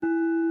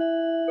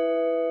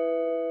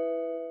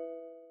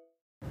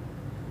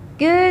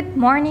Good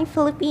morning,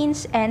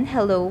 Philippines, and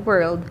hello,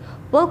 world.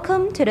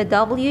 Welcome to the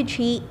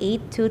WG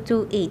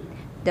 8228,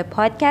 the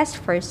podcast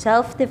for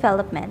self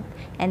development,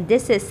 and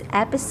this is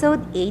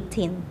episode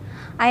 18.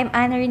 I'm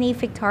Ana Renee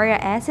Victoria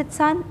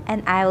Asetson,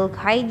 and I will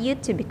guide you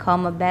to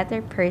become a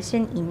better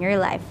person in your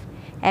life.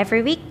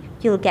 Every week,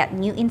 you'll get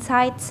new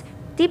insights,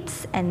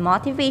 tips, and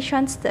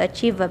motivations to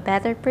achieve a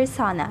better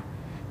persona.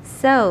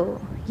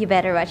 So, you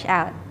better watch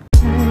out.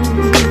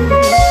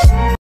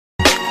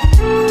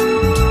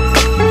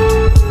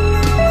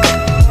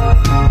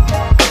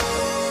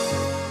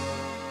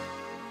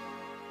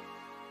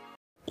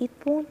 It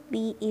won't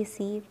be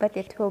easy, but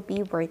it will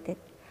be worth it.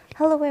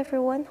 Hello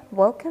everyone,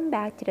 welcome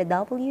back to the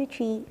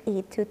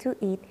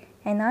WG8228,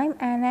 and I'm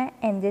Anna,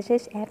 and this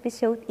is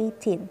episode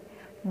 18,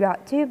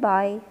 brought to you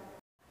by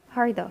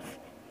Hardoff,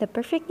 the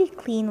perfectly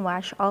clean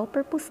wash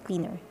all-purpose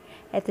cleaner.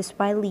 It is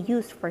widely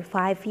used for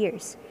 5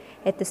 years.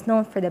 It is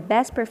known for the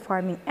best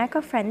performing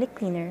eco-friendly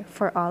cleaner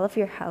for all of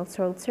your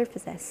household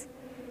surfaces.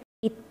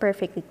 It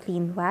perfectly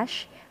clean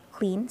wash,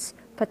 cleans,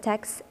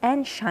 protects,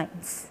 and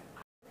shines.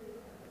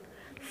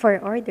 For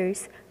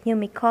orders, you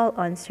may call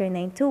on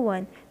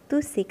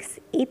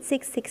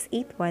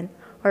 0921-26-86681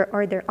 or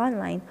order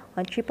online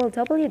on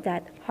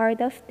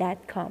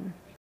www.hardoff.com.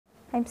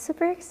 I'm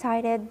super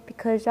excited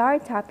because our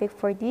topic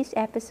for this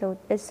episode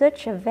is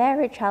such a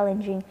very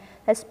challenging,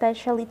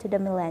 especially to the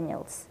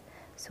millennials.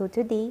 So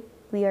today,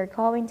 we are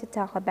going to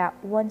talk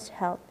about one's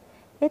health,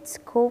 its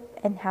scope,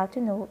 and how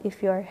to know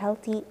if you are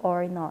healthy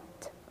or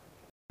not.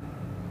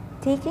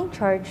 Taking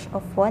charge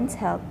of one's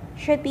health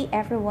should be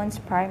everyone's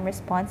prime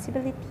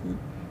responsibility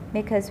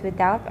because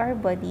without our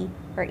body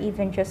or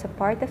even just a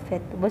part of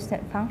it was not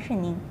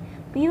functioning,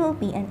 we will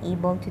be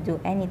unable to do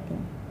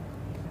anything.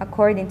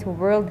 According to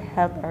World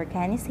Health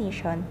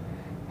Organization,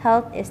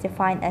 health is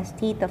defined as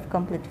state of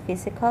complete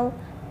physical,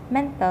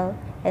 mental,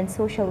 and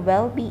social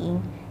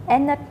well-being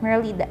and not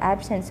merely the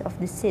absence of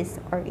disease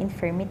or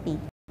infirmity.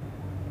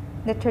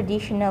 The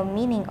traditional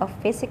meaning of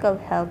physical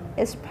health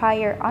is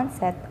prior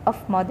onset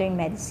of modern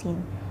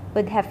medicine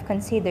would have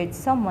considered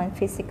someone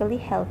physically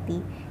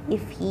healthy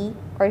if he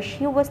or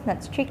she was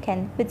not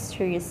stricken with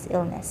serious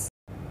illness.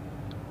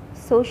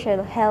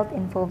 Social health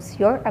involves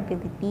your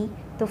ability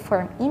to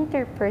form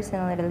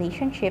interpersonal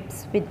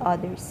relationships with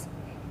others.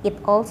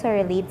 It also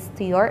relates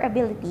to your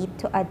ability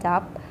to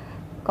adapt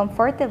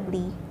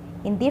comfortably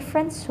in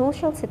different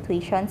social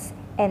situations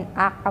and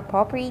act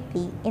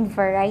appropriately in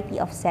variety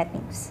of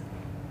settings.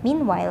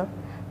 Meanwhile,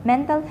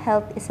 mental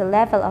health is a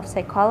level of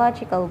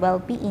psychological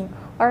well-being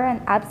or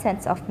an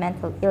absence of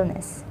mental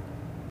illness.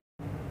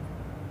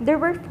 There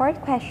were 4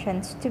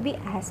 questions to be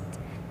asked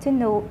to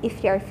know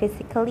if you are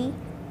physically,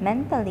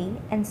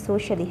 mentally, and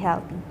socially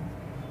healthy.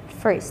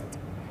 First,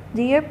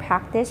 do you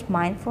practice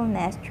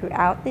mindfulness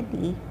throughout the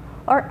day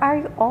or are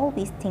you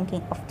always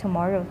thinking of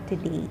tomorrow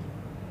today?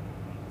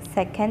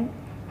 Second,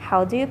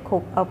 how do you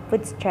cope up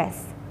with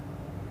stress?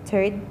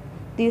 Third,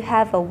 do you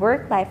have a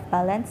work-life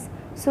balance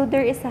so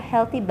there is a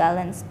healthy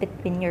balance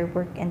between your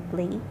work and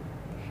play?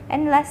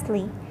 And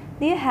lastly,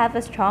 do you have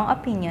a strong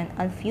opinion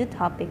on few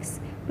topics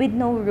with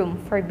no room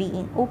for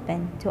being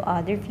open to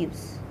other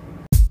views?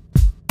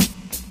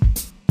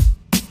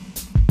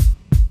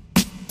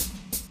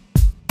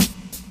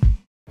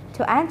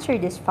 To answer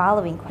these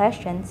following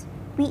questions,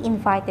 we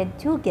invited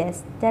 2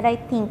 guests that I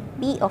think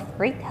be of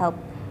great help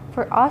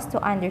for us to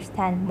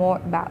understand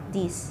more about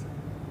this.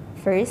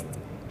 First,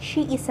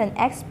 she is an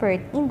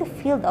expert in the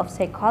field of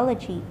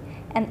psychology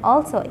and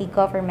also a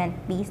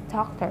government-based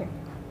doctor.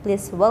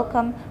 Please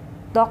welcome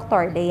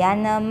Dr.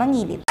 Diana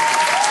Mangilit.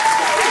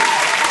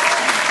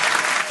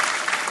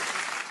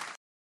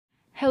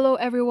 Hello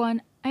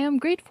everyone, I am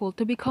grateful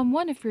to become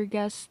one of your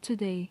guests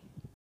today.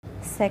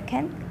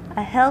 Second,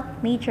 a health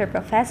major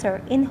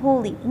professor in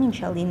Holy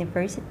Angel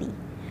University,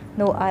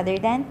 no other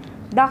than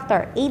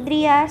Dr.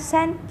 Adria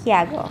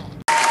Santiago.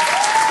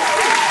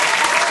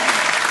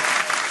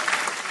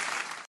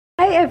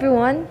 Hi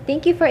everyone,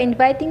 thank you for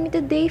inviting me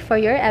today for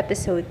your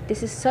episode.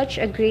 This is such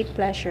a great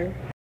pleasure.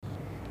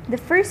 The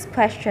first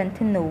question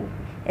to know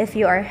if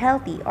you are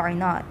healthy or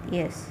not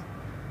is,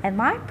 am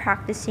I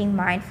practicing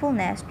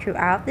mindfulness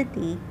throughout the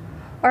day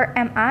or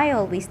am I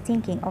always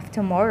thinking of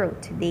tomorrow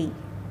today?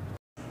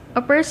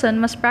 A person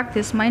must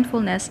practice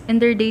mindfulness in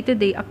their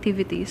day-to-day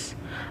activities.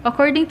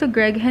 According to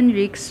Greg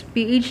Henricks,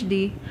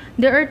 PhD,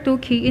 there are 2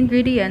 key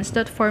ingredients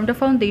that form the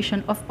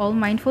foundation of all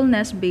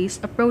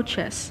mindfulness-based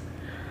approaches: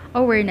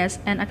 awareness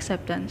and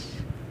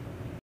acceptance.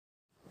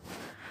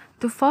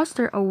 To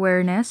foster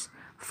awareness,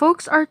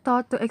 folks are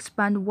taught to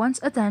expand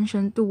one's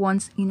attention to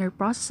one's inner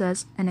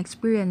processes and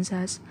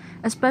experiences,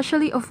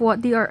 especially of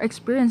what they are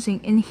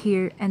experiencing in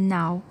here and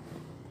now.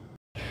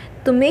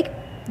 To make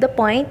the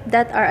point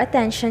that our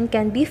attention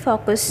can be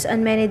focused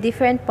on many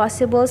different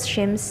possible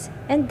streams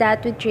and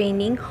that with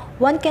training,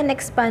 one can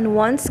expand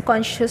one's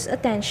conscious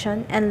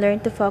attention and learn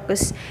to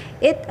focus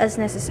it as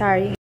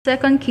necessary.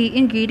 Second key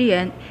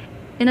ingredient,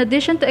 in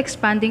addition to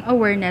expanding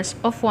awareness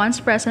of one's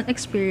present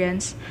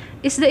experience,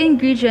 is the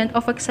ingredient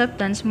of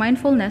acceptance.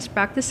 Mindfulness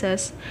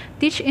practices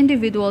teach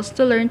individuals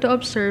to learn to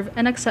observe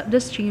and accept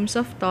the streams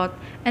of thought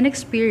and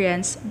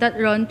experience that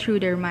run through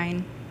their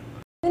mind.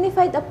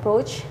 Unified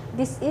approach,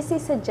 this is a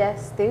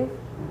suggestive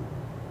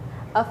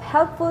of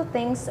helpful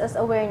things as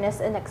awareness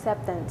and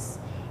acceptance,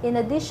 in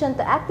addition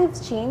to active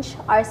change,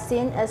 are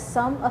seen as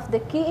some of the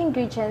key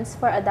ingredients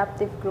for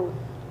adaptive growth.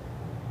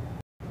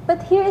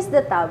 But here is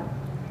the tab.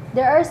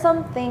 There are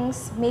some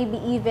things, maybe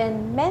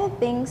even many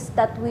things,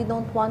 that we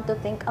don't want to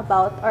think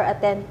about or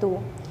attend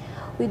to.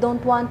 We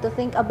don't want to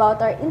think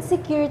about our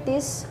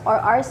insecurities or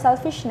our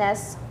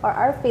selfishness or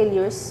our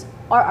failures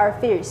or our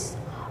fears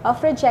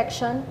of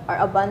rejection or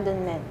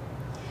abandonment.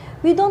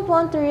 We don't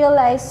want to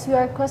realize we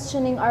are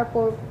questioning our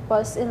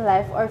purpose in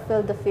life or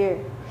feel the fear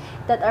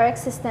that our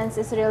existence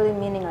is really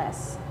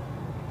meaningless.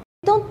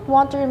 We don't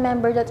want to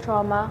remember the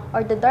trauma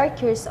or the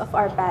dark years of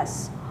our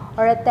past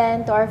or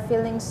attend to our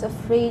feelings of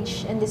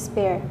rage and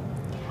despair.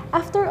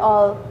 After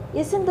all,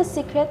 isn't the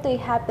secret to a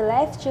happy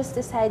life just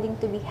deciding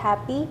to be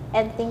happy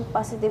and think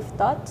positive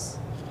thoughts?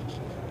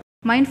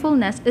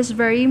 Mindfulness is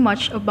very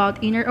much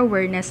about inner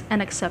awareness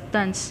and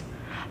acceptance.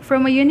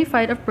 From a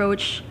unified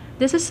approach,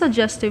 this is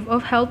suggestive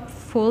of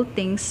helpful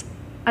things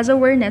as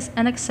awareness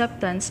and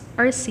acceptance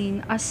are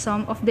seen as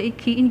some of the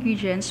key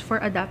ingredients for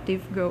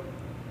adaptive growth.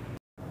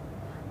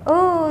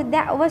 Oh,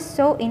 that was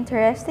so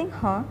interesting,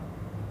 huh?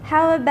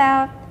 How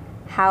about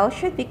how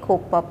should we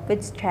cope up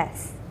with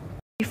stress?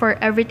 Before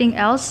everything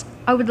else,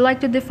 I would like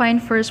to define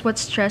first what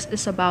stress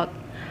is about.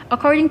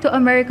 According to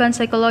American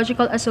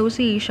Psychological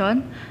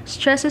Association,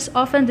 stress is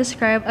often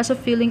described as a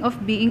feeling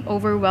of being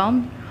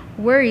overwhelmed,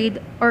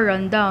 worried, or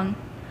run down.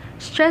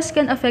 Stress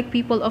can affect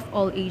people of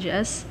all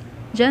ages,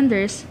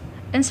 genders,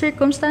 and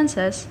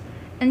circumstances,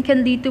 and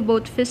can lead to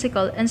both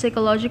physical and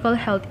psychological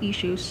health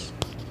issues.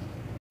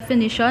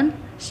 Definition: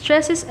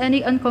 stress is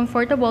any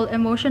uncomfortable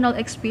emotional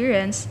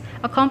experience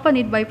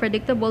accompanied by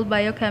predictable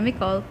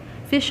biochemical,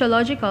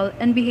 physiological,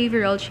 and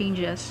behavioral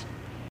changes.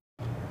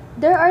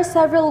 There are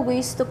several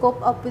ways to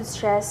cope up with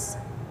stress,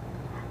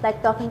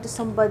 like talking to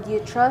somebody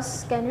you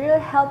trust can really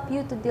help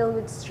you to deal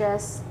with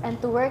stress and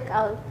to work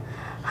out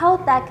how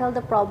to tackle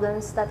the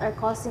problems that are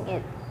causing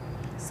it.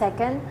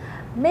 Second,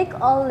 make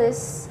a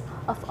list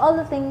of all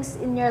the things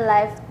in your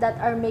life that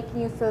are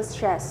making you feel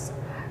stressed.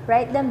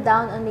 Write them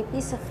down on a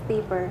piece of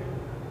paper.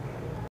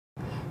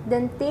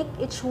 Then take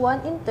each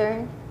one in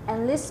turn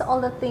and list all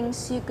the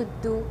things you could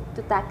do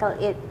to tackle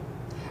it.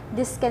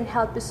 This can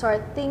help you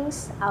sort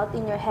things out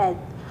in your head.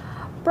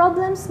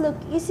 Problems look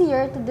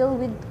easier to deal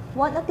with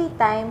one at a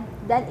time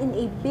than in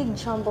a big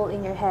jumble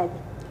in your head.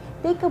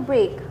 Take a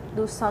break.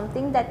 Do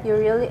something that you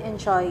really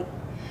enjoy.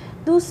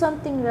 Do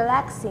something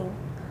relaxing.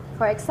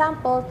 For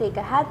example, take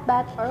a hot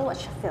bath or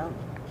watch a film.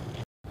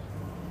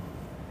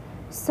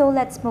 So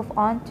let's move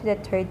on to the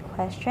third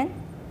question.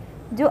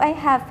 Do I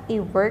have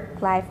a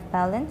work-life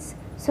balance?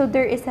 So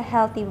there is a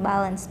healthy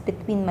balance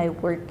between my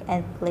work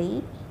and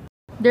play?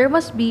 There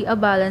must be a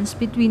balance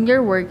between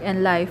your work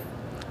and life.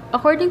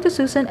 According to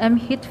Susan M.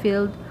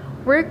 Whitfield,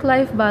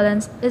 work-life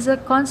balance is a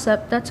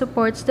concept that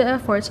supports the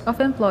efforts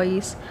of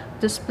employees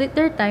to split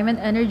their time and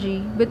energy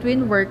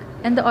between work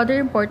and the other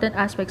important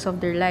aspects of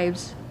their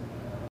lives.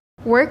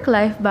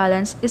 Work-life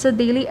balance is a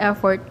daily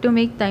effort to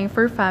make time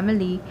for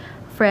family,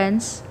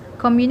 friends,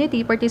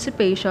 community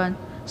participation,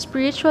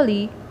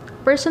 spiritually,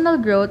 personal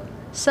growth,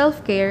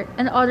 self-care,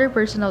 and other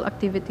personal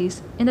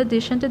activities in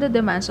addition to the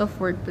demands of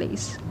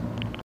workplace.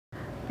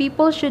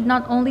 People should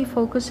not only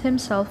focus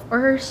himself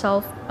or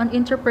herself on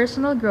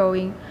interpersonal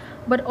growing,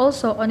 but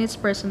also on its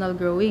personal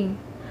growing.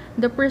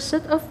 The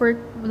pursuit of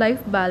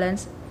work-life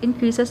balance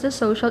increases the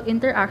social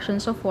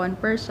interactions of one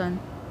person.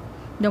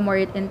 The more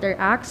it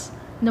interacts,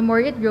 the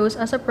more it grows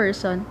as a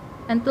person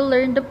and to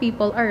learn the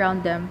people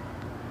around them.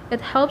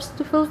 It helps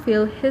to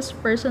fulfill his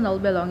personal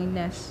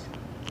belongingness.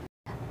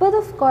 But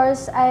of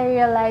course, I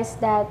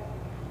realized that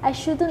I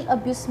shouldn't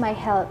abuse my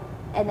health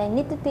and I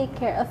need to take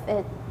care of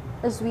it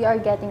as we are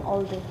getting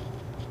older.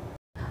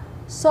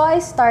 So I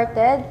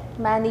started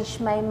manage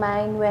my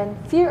mind when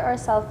fear or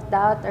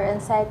self-doubt or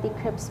anxiety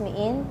creeps me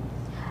in.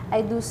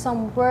 I do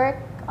some work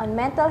on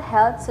mental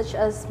health such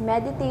as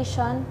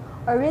meditation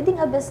or reading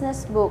a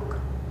business book.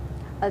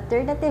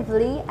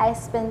 Alternatively, I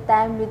spend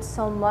time with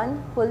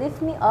someone who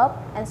lift me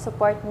up and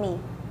support me.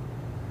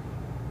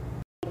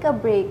 Take a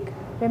break.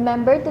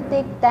 Remember to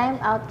take time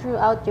out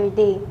throughout your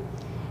day.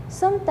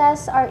 Some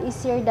tasks are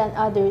easier than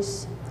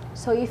others.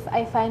 So if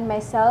I find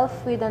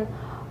myself with an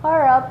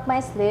hour up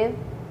my sleeve,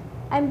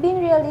 I'm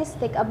being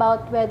realistic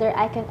about whether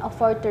I can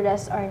afford to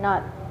rest or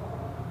not.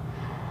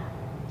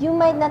 You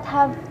might not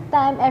have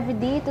time every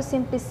day to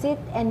simply sit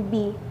and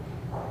be,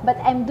 but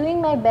I'm doing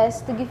my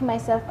best to give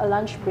myself a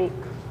lunch break.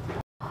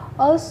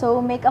 Also,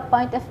 make a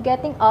point of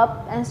getting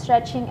up and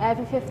stretching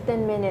every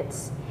 15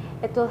 minutes.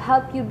 It will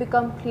help you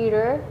become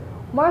clearer,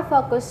 more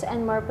focused,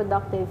 and more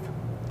productive.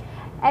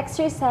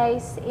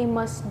 Exercise a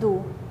must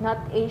do, not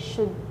a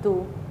should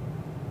do.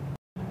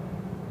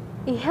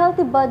 A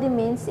healthy body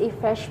means a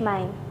fresh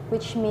mind,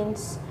 which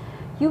means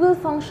you will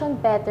function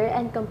better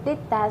and complete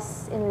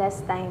tasks in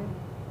less time.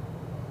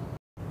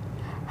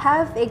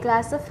 Have a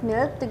glass of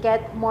milk to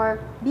get more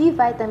B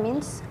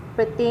vitamins,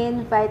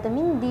 protein,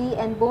 vitamin D,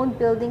 and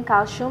bone-building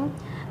calcium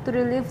to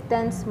relieve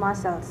tense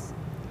muscles.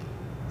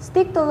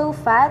 Stick to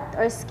low-fat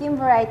or skim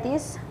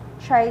varieties.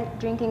 Try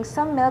drinking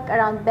some milk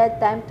around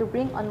bedtime to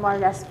bring on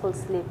more restful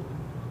sleep.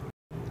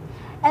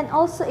 And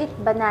also eat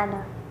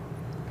banana.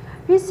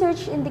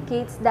 Research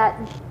indicates that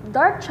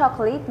dark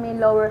chocolate may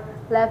lower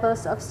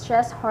levels of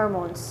stress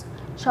hormones.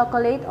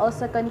 Chocolate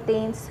also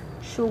contains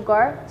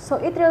sugar, so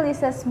it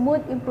releases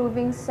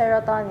mood-improving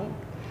serotonin.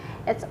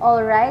 It's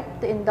alright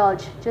to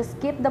indulge,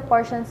 just keep the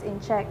portions in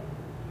check.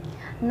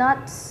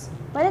 Nuts.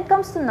 When it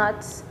comes to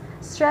nuts,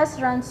 stress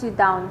runs you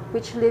down,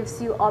 which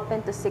leaves you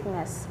open to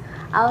sickness.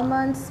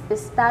 Almonds,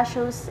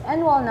 pistachios,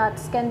 and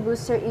walnuts can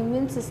boost your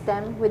immune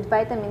system with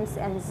vitamins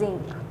and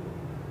zinc.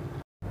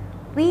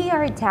 We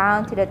are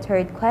down to the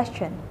third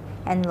question,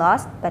 and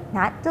last but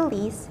not the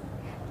least,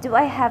 do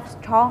I have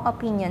strong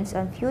opinions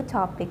on few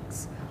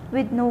topics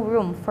with no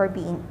room for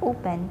being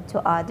open to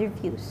other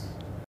views?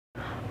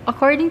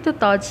 According to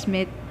Todd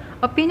Smith,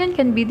 opinion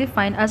can be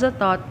defined as a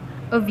thought,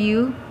 a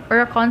view, or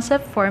a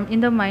concept formed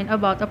in the mind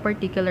about a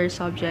particular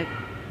subject.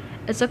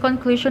 It's a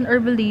conclusion or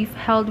belief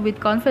held with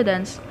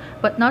confidence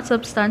but not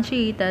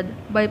substantiated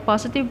by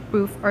positive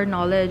proof or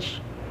knowledge.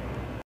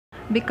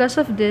 Because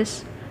of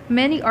this,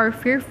 many are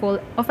fearful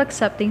of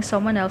accepting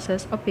someone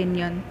else's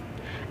opinion.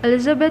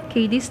 Elizabeth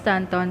Cady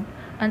Stanton,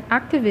 an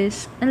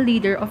activist and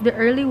leader of the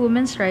early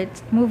women's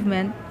rights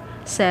movement,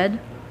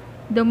 said,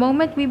 "The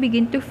moment we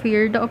begin to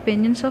fear the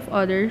opinions of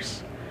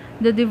others,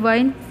 the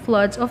divine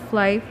floods of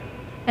life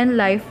and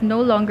life no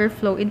longer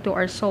flow into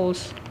our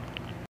souls."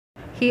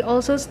 He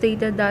also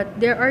stated that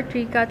there are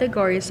three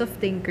categories of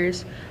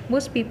thinkers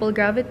most people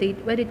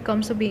gravitate when it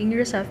comes to being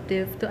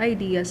receptive to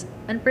ideas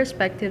and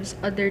perspectives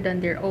other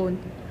than their own.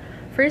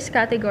 First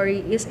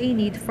category is a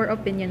need for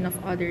opinion of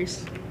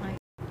others.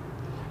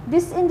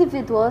 These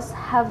individuals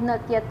have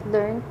not yet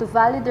learned to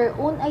value their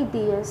own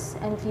ideas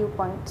and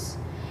viewpoints.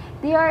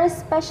 They are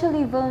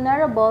especially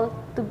vulnerable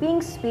to being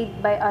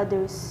swayed by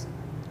others.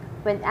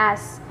 When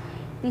asked,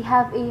 they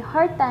have a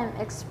hard time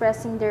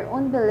expressing their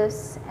own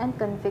beliefs and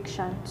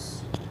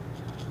convictions.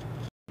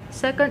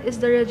 Second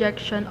is the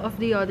rejection of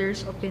the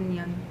other's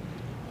opinion.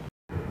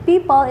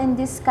 People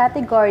in this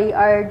category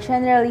are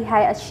generally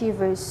high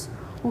achievers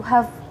who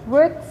have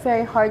worked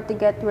very hard to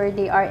get where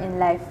they are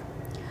in life.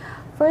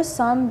 For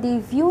some,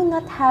 they view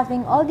not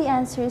having all the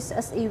answers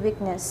as a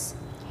weakness,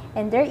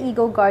 and their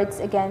ego guards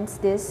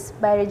against this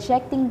by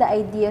rejecting the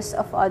ideas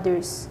of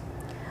others.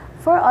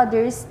 For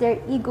others,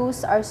 their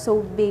egos are so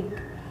big,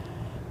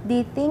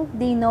 they think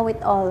they know it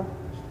all.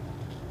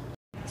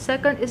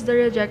 Second is the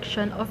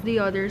rejection of the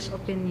other's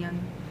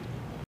opinion.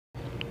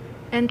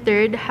 And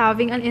third,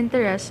 having an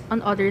interest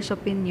on others'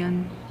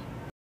 opinion.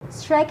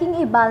 Striking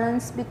a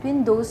balance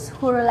between those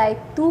who rely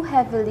too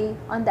heavily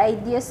on the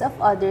ideas of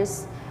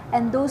others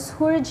and those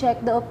who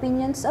reject the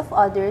opinions of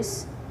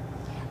others,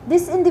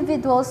 these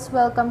individuals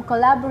welcome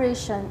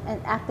collaboration and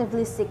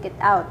actively seek it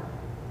out.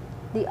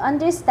 They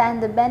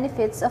understand the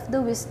benefits of the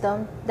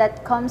wisdom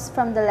that comes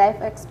from the life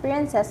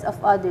experiences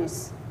of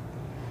others.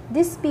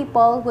 These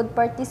people would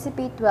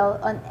participate well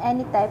on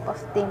any type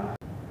of thing.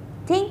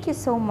 Thank you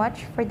so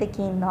much for the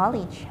gained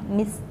knowledge,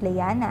 Miss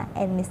Leana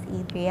and Miss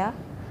Adria.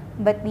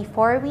 But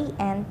before we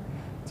end,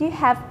 do you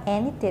have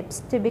any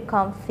tips to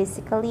become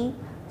physically,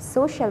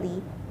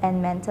 socially, and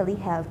mentally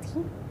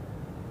healthy?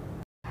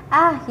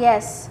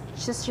 Yes.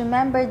 Just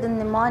remember the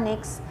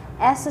mnemonics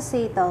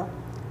ESOCETAL.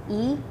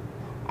 E,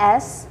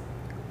 S,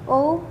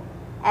 O,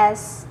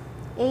 S,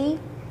 A,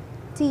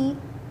 T,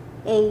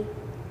 A,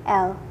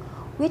 L,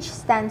 which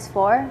stands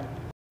for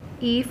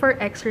E for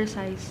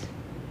exercise.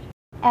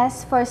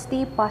 S for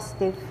stay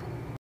positive.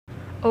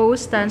 O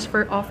stands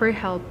for offer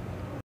help.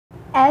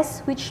 S,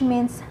 which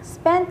means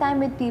spend time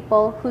with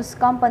people whose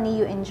company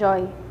you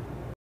enjoy.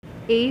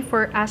 A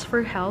for ask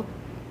for help.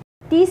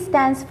 T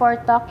stands for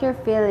talk your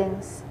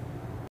feelings.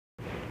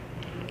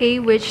 A,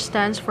 which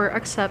stands for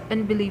accept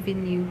and believe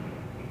in you.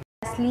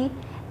 Lastly,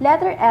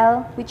 letter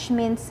L, which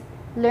means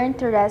learn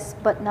to rest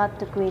but not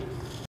to quit.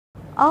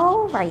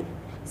 Alright,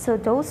 so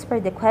those were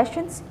the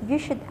questions you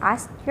should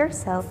ask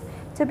yourself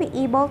to be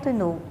able to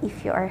know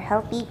if you are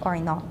healthy or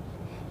not.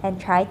 And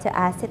try to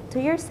ask it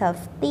to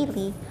yourself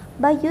daily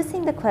by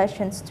using the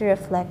questions to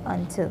reflect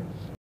on too.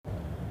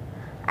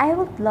 I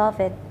would love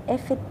it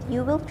if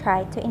you will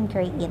try to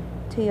integrate it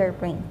to your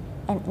brain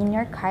and in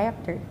your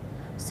character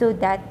so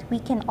that we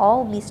can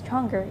all be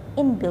stronger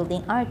in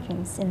building our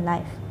dreams in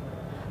life.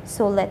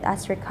 So let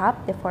us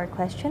recap the 4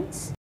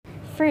 questions.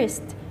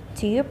 First,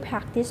 do you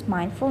practice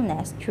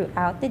mindfulness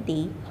throughout the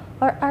day,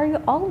 or are you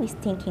always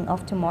thinking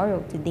of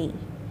tomorrow today?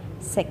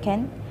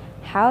 Second,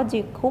 how do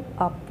you cope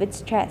up with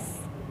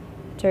stress?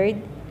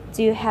 Third,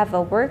 do you have a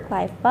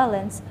work-life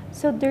balance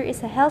so there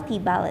is a healthy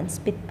balance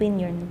between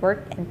your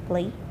work and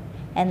play?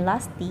 And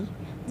lastly,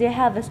 do you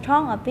have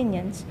strong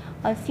opinions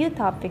on few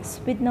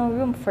topics with no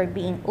room for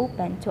being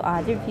open to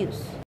other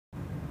views?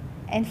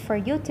 And for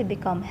you to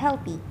become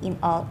healthy in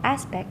all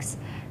aspects,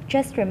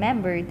 just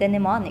remember the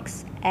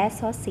mnemonics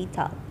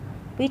ESOCETAL,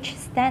 which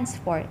stands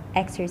for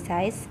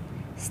exercise,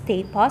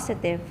 stay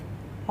positive,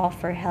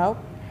 offer help,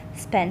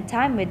 spend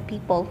time with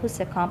people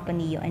whose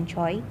company you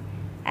enjoy,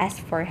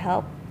 ask for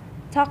help,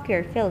 talk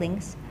your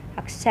feelings,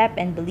 accept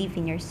and believe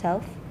in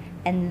yourself,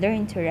 and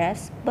learn to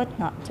rest but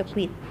not to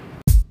quit.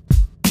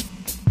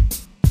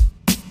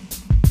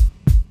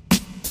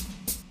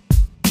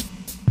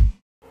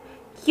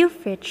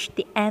 You've reached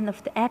the end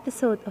of the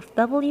episode of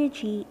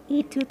WG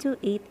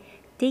 8228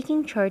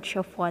 Taking Charge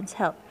of One's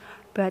Health,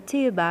 brought to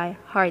you by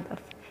Heart of,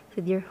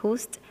 with your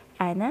host,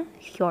 Anna,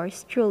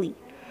 yours truly.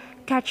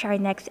 Catch our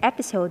next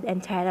episode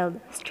entitled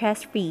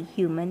Stress Free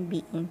Human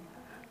Being.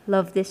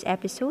 Love this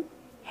episode?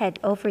 Head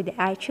over to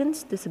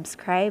iTunes to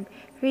subscribe,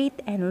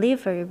 rate, and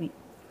leave a review.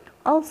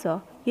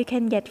 Also, you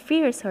can get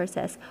free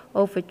resources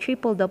over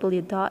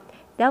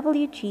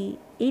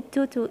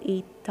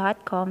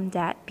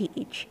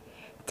www.wg8228.com.ph.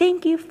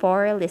 Thank you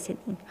for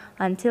listening.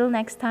 Until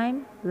next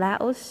time,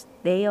 Laos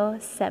Deo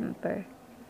Semper.